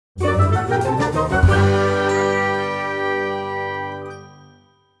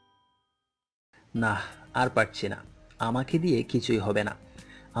না, আর পারছি না, আমাকে দিয়ে কিছুই হবে না।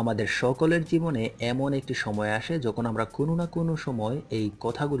 আমাদের সকলের জীবনে এমন একটি সময় আসে যখন আমরা কোনো না কোনো সময় এই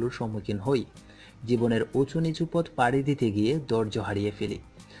কথাগুলোর সম্মুখীন হই। জীবনের উঁচু নিচু পথ পাড়ি দিতে গিয়ে ধৈর্য হারিয়ে ফেলি।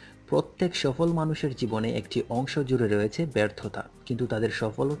 প্রত্যেক সফল মানুষের জীবনে একটি অংশ জুড়ে রয়েছে ব্যর্থতা, কিন্তু তাদের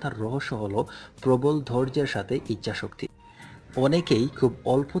সফলতার রহস্য হলো প্রবল ধৈর্যের সাথে ইচ্ছাশক্তি। অনেকেই খুব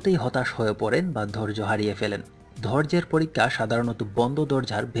অল্পতেই হতাশ হয়ে পড়েন বা ধৈর্য হারিয়ে ফেলেন। ধৈর্যের পরীক্ষা সাধারণত বন্ধ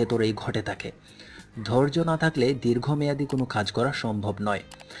দরজার ভেতরেই ঘটে থাকে। ধৈর্য না থাকলে দীর্ঘমেয়াদী কোনো কাজ করা সম্ভব নয়।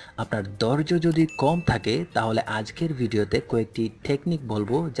 আপনার ধৈর্য যদি কম থাকে তাহলে আজকের ভিডিওতে কয়েকটি টেকনিক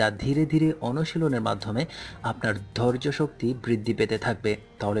বলবো, যা ধীরে ধীরে অনুশীলনের মাধ্যমে আপনার ধৈর্য শক্তি বৃদ্ধি পেতে থাকবে।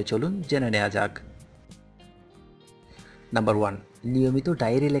 তাহলে চলুন জেনে নেওয়া যাক। নাম্বার 1, নিয়মিত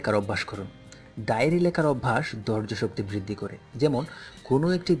ডায়েরি লেখার অভ্যাস করুন। ডায়েরি লেখার অভ্যাস ধৈর্য শক্তি বৃদ্ধি করে। যেমন কোনো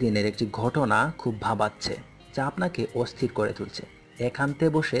একটি দিনের একটি ঘটনা খুব ভাবাচ্ছে, যা আপনাকে অস্থির করে তুলছে, একান্তে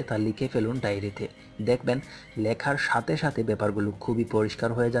বসে তা লিখে ফেলুন ডায়েরিতে। দেখবেন লেখার সাথে সাথে ব্যাপারগুলো খুবই পরিষ্কার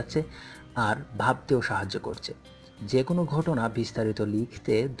হয়ে যাচ্ছে আর ভাবতেও সাহায্য করছে। যে কোনো ঘটনা বিস্তারিত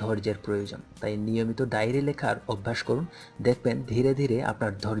লিখতে ধৈর্যের প্রয়োজন, তাই নিয়মিত ডায়েরি লেখার অভ্যাস করুন। দেখবেন ধীরে ধীরে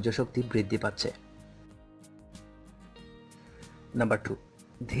আপনার ধৈর্য শক্তি বৃদ্ধি পাচ্ছে। নাম্বার 2,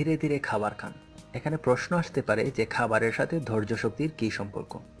 ধীরে ধীরে খাবার খান। এখানে প্রশ্ন আসতে পারে যে খাবারের সাথে ধৈর্য শক্তির কী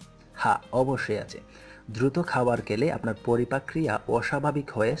সম্পর্ক? হ্যাঁ, অবশ্যই আছে। দ্রুত খাবার খেলে আপনার পরিপাক ক্রিয়া অস্বাভাবিক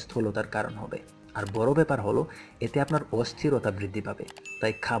হয়ে স্থূলতার কারণ হবে। আর বড় ব্যাপার হলো, এতে আপনার অস্থিরতা বৃদ্ধি পাবে।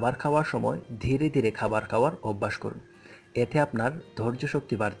 তাই খাবার খাওয়ার সময় ধীরে ধীরে খাবার খাওয়ার অভ্যাস করুন। এতে আপনার ধৈর্য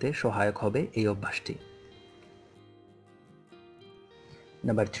শক্তি বাড়তে সহায়ক হবে এই অভ্যাসটি।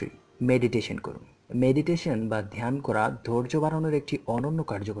 নাম্বার 3, মেডিটেশন করুন। মেডিটেশন বা ধ্যান করা ধৈর্য বাড়ানোর একটি অনন্য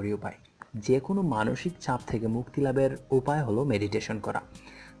কার্যকরী উপায়। যে কোনো মানসিক চাপ থেকে মুক্তি লাভের উপায় হলো মেডিটেশন করা।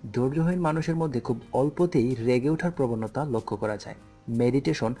 ধৈর্যহীন মানুষের মধ্যে খুব অল্পতেই রেগে ওঠার প্রবণতা লক্ষ্য করা যায়।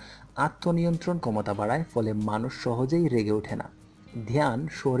 মেডিটেশন আত্মনিয়ন্ত্রণ ক্ষমতা বাড়ায়, ফলে মানুষ সহজেই রেগে ওঠে না। ধ্যান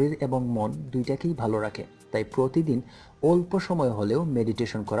শরীর এবং মন দুইটাকেই ভালো রাখে, তাই প্রতিদিন অল্প সময় হলেও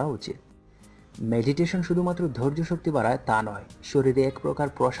মেডিটেশন করা উচিত। মেডিটেশন শুধুমাত্র ধৈর্য শক্তি বাড়ায় তা নয়, শরীরে এক প্রকার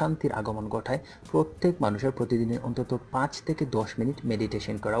প্রশান্তির আগমন ঘটায়। প্রত্যেক মানুষের প্রতিদিন অন্তত 5 থেকে 10 মিনিট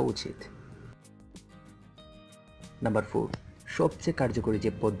মেডিটেশন করা উচিত। নাম্বার 4, সবচেয়ে কার্যকরী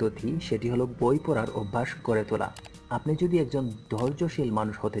যে পদ্ধতি সেটি হলো বই পড়ার অভ্যাস গড়ে তোলা। আপনি যদি একজন ধৈর্যশীল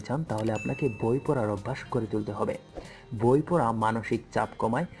মানুষ হতে চান তাহলে আপনাকে বই পড়ার অভ্যাস গড়ে তুলতে হবে। বই পড়া মানসিক চাপ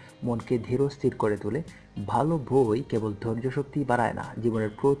কমায়, মনকে ধীরস্থির করে তোলে। ভালো বই কেবল ধৈর্য শক্তি বাড়ায় না,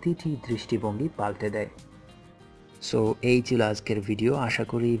 জীবনের প্রতিটি দৃষ্টিভঙ্গি পাল্টে দেয়। সো এই ছিল আজকের ভিডিও। আশা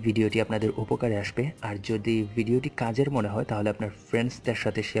করি ভিডিওটি আপনাদের উপকারে আসবে। আর যদি ভিডিওটি কাজের মনে হয় তাহলে আপনার ফ্রেন্ডসদের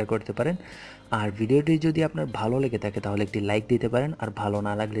সাথে শেয়ার করতে পারেন। আর ভিডিওটি যদি আপনার ভালো লেগে থাকে তাহলে একটি লাইক দিতে পারেন, আর ভালো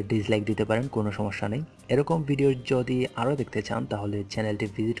না লাগলে ডিসলাইক দিতে পারেন, কোনো সমস্যা নেই। এরকম ভিডিও যদি আরও দেখতে চান তাহলে চ্যানেলটি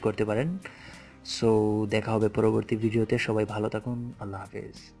ভিজিট করতে পারেন। সো দেখা হবে পরবর্তী ভিডিওতে। সবাই ভালো থাকুন। আল্লাহ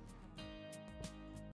হাফেজ।